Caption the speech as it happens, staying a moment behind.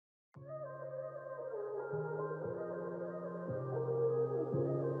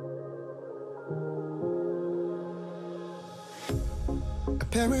A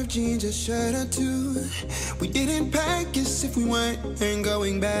pair of jeans, a shirt or two. We didn't pack as if we weren't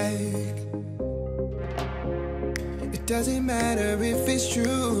going back. It doesn't matter if it's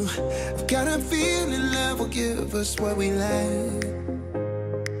true. I've got a feeling love will give us what we lack.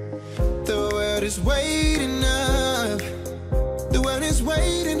 The world is waiting up. The world is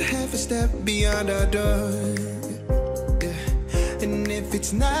waiting half a step beyond our door. Yeah. And if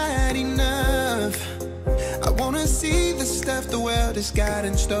it's not enough, I wanna see the stuff the world has got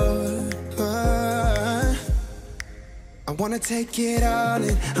in store. I wanna take it all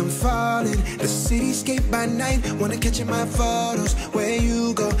in, I'm falling. The cityscape by night, wanna catch in my photos. Where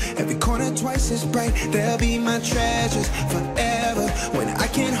you go, every corner twice as bright. They'll be my treasures forever. When I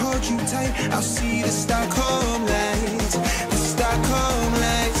can't hold you tight, I'll see the Stockholm lights. The Stockholm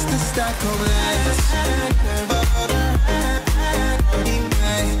lights, the Stockholm lights.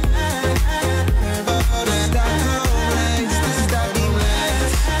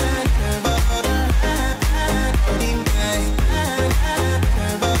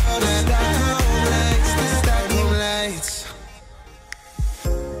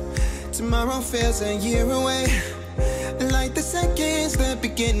 Tomorrow feels a year away, like the seconds, the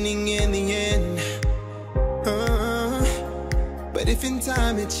beginning and the end. But if in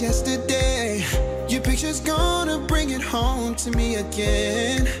time it's yesterday, your picture's gonna bring it home to me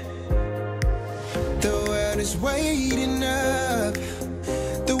again. The world is waiting up.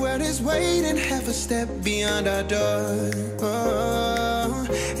 The world is waiting half a step beyond our door.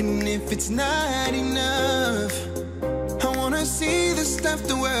 And if it's not enough, I wanna see the stuff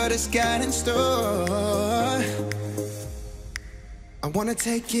the world has got in store. I wanna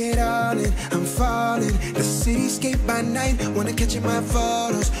take it all in, I'm falling. The cityscape by night, wanna catch in my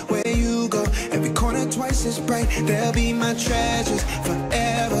photos. Where you go, every corner twice as bright. They'll be my treasures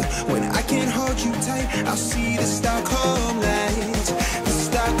forever. When I can't hold you tight, I'll see the Stockholm lights. The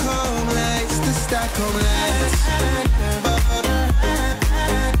Stockholm lights, the Stockholm lights.